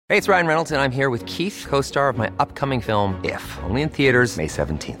Hey, it's Ryan Reynolds, and I'm here with Keith, co-star of my upcoming film, If, only in theaters May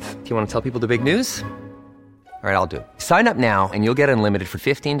 17th. Do you want to tell people the big news? All right, I'll do it. Sign up now and you'll get unlimited for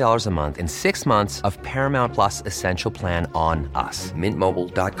 $15 a month and 6 months of Paramount Plus Essential Plan on us.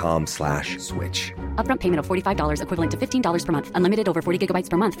 MintMobile.com/switch. Upfront payment of $45 equivalent to $15 per month. Unlimited over 40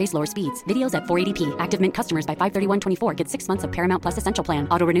 gigabytes per month. Face lower speeds. Videos at 480p. Active Mint customers by 531.24 get 6 months of Paramount Plus Essential Plan.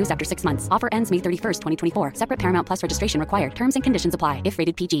 Auto renews after 6 months. Offer ends May 31st, 2024. Separate Paramount Plus registration required. Terms and conditions apply if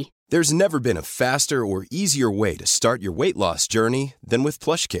rated PG. There's never been a faster or easier way to start your weight loss journey than with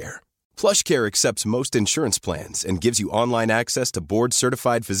PlushCare. PlushCare accepts most insurance plans and gives you online access to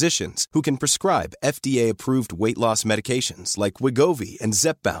board-certified physicians who can prescribe FDA-approved weight loss medications like Wegovy and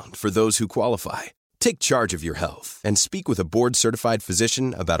Zepbound for those who qualify. Take charge of your health and speak with a board-certified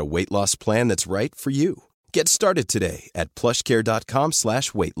physician about a weight loss plan that's right for you. Get started today at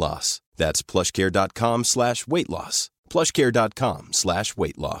plushcare.com/weight loss. That's plushcare.com/weight loss.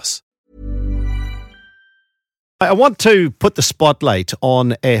 plushcare.com/weight loss. I want to put the spotlight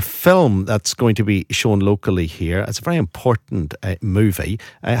on a film that's going to be shown locally here. It's a very important movie.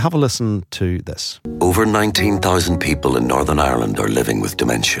 Have a listen to this. Over 19,000 people in Northern Ireland are living with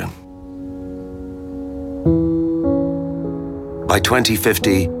dementia. By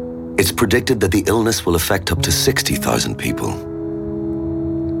 2050, it's predicted that the illness will affect up to 60,000 people.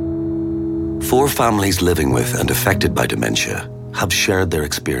 4 families living with and affected by dementia have shared their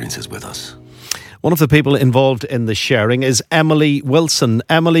experiences with us. One of the people involved in the sharing is Emily Wilson.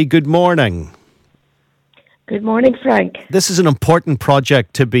 Emily, good morning. Good morning, Frank. This is an important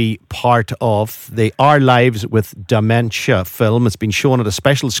project to be part of. The Our Lives with Dementia film. It's been shown at a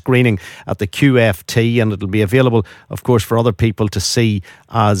special screening at the QFT, and it'll be available, of course, for other people to see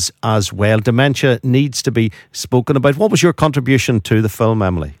as well. Dementia needs to be spoken about. What was your contribution to the film,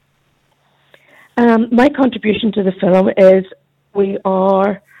 Emily? My contribution to the film is we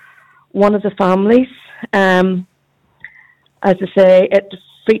are one of the families. As I say, it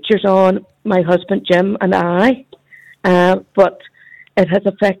features on my husband Jim and I, but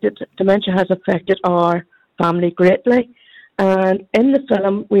dementia has affected our family greatly. And in the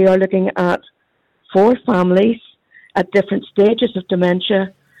film, we are looking at 4 families at different stages of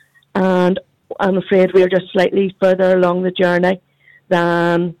dementia, and I'm afraid we are just slightly further along the journey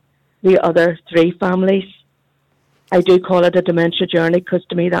than the other 3 families. I do call it a dementia journey because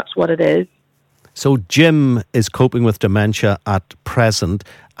to me that's what it is. So Jim is coping with dementia at present,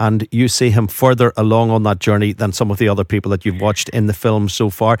 and you see him further along on that journey than some of the other people that you've watched in the film so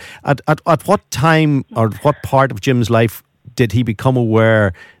far. At what time or what part of Jim's life did he become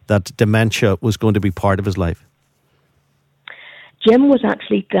aware that dementia was going to be part of his life? Jim was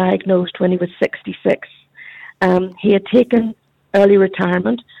actually diagnosed when he was 66. He had taken early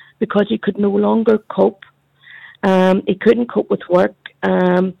retirement because he could no longer cope. He couldn't cope with work.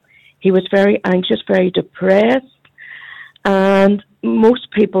 He was very anxious, very depressed. And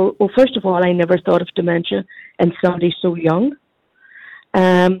most people, well, first of all, I never thought of dementia in somebody so young.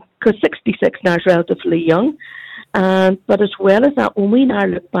 Because 66 now is relatively young. But as well as that, when we now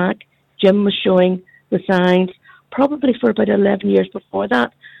look back, Jim was showing the signs probably for about 11 years before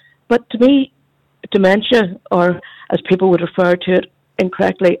that. But to me, dementia, or as people would refer to it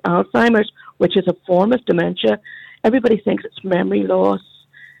incorrectly, Alzheimer's, which is a form of dementia, everybody thinks it's memory loss,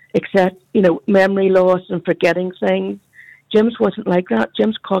 except, memory loss and forgetting things. Jim's wasn't like that.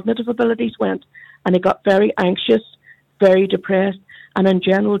 Jim's cognitive abilities went, and he got very anxious, very depressed, and in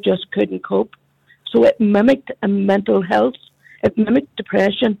general just couldn't cope. So it mimicked a mental health, it mimicked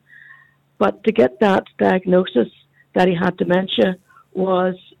depression, but to get that diagnosis that he had dementia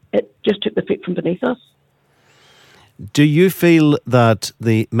it just took the feet from beneath us. Do you feel that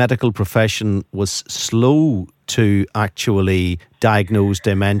the medical profession was slow to actually diagnose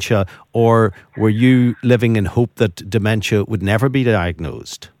dementia, or were you living in hope that dementia would never be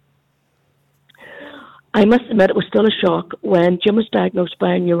diagnosed? I must admit it was still a shock when Jim was diagnosed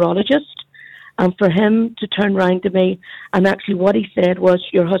by a neurologist, and for him to turn around to me and actually what he said was,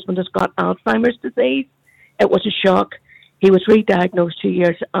 your husband has got Alzheimer's disease. It was a shock. He was re-diagnosed 2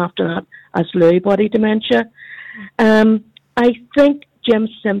 years after that as Lewy body dementia. I think Jim's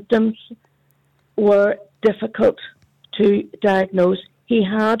symptoms were difficult to diagnose. He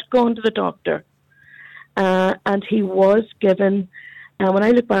had gone to the doctor, and he was given, when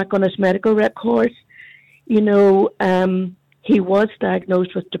I look back on his medical records, he was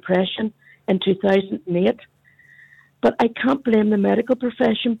diagnosed with depression in 2008. But I can't blame the medical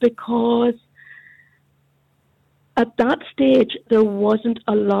profession because at that stage, there wasn't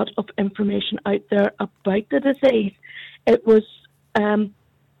a lot of information out there about the disease. It was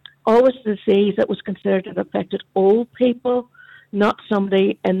always a disease that was considered it affected old people. not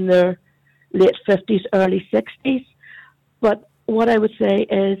somebody in their late 50s, early 60s. But what I would say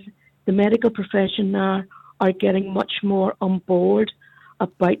is the medical profession now are getting much more on board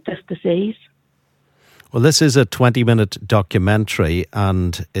about this disease. Well, this is a 20-minute documentary,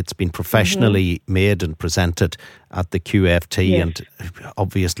 and it's been professionally made and presented at the QFT, Yes. and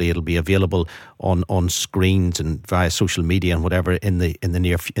obviously it'll be available on screens and via social media and whatever in the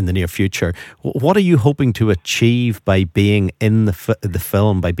near future. What are you hoping to achieve by being in the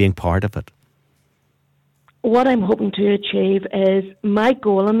film, by being part of it? What I'm hoping to achieve is my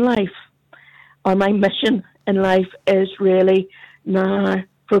goal in life, or my mission in life, is really now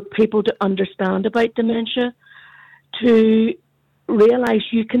for people to understand about dementia, to realise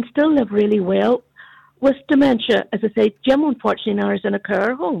you can still live really well with dementia. As I say, Jim unfortunately now is in a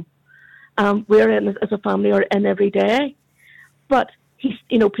care home. We're in, as a family, are in every day. But he's,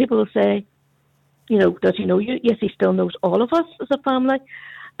 people will say, does he know you? Yes, he still knows all of us as a family.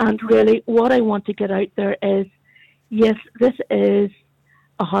 And really, what I want to get out there is, yes, this is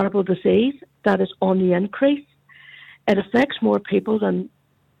a horrible disease that is on the increase. It affects more people than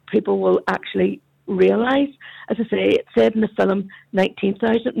people will actually realise. As I say, it said in the film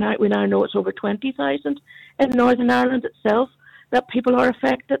 19,000. Now we now know it's over 20,000 in Northern Ireland itself that people are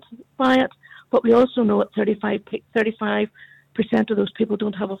affected by it. But we also know that 35% of those people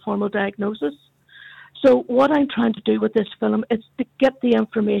don't have a formal diagnosis. So what I'm trying to do with this film is to get the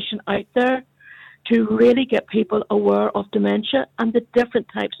information out there, to really get people aware of dementia and the different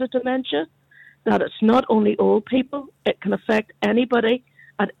types of dementia, that it's not only old people, it can affect anybody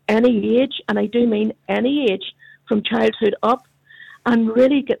at any age, and I do mean any age, from childhood up, and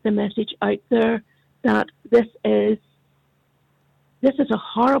really get the message out there that this is a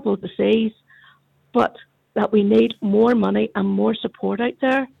horrible disease, but that we need more money and more support out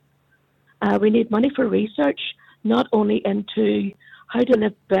there. We need money for research, not only into how to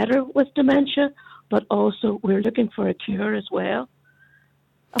live better with dementia, but also we're looking for a cure as well.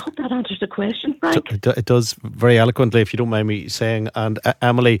 I hope that answers the question, Frank. It does, very eloquently, if you don't mind me saying. And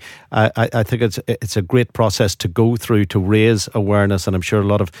Emily, I think it's a great process to go through to raise awareness, and I'm sure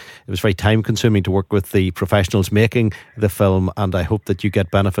it was very time consuming to work with the professionals making the film, and I hope that you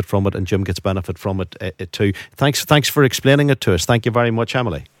get benefit from it and Jim gets benefit from it too. Thanks for explaining it to us. Thank you very much,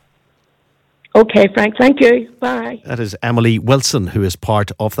 Emily. Okay, Frank, thank you. Bye. That is Emily Wilson, who is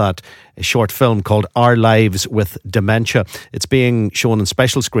part of that short film called Our Lives with Dementia. It's being shown in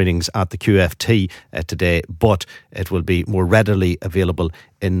special screenings at the QFT today, but it will be more readily available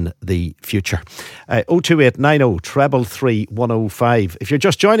in the future. 02890 333 105. If you're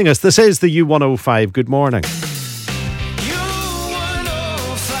just joining us, this is the U105. Good morning.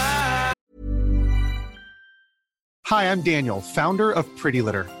 Hi, I'm Daniel, founder of Pretty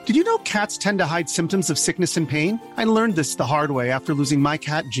Litter. Did you know cats tend to hide symptoms of sickness and pain? I learned this the hard way after losing my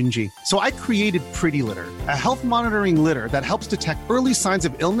cat, Gingy. So I created Pretty Litter, a health monitoring litter that helps detect early signs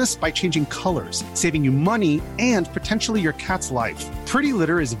of illness by changing colors, saving you money and potentially your cat's life. Pretty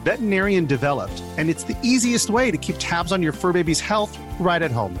Litter is veterinarian developed, and it's the easiest way to keep tabs on your fur baby's health right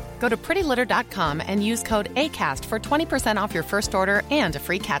at home. Go to prettylitter.com and use code ACAST for 20% off your first order and a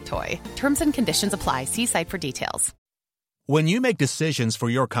free cat toy. Terms and conditions apply. See site for details. When you make decisions for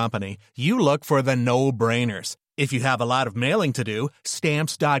your company, you look for the no-brainers. If you have a lot of mailing to do,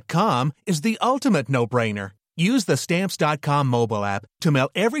 Stamps.com is the ultimate no-brainer. Use the Stamps.com mobile app to mail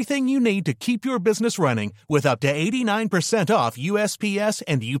everything you need to keep your business running with up to 89% off USPS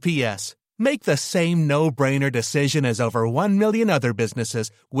and UPS. Make the same no-brainer decision as over 1 million other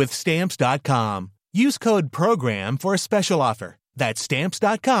businesses with Stamps.com. Use code PROGRAM for a special offer. That's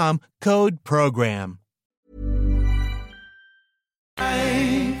Stamps.com, code PROGRAM.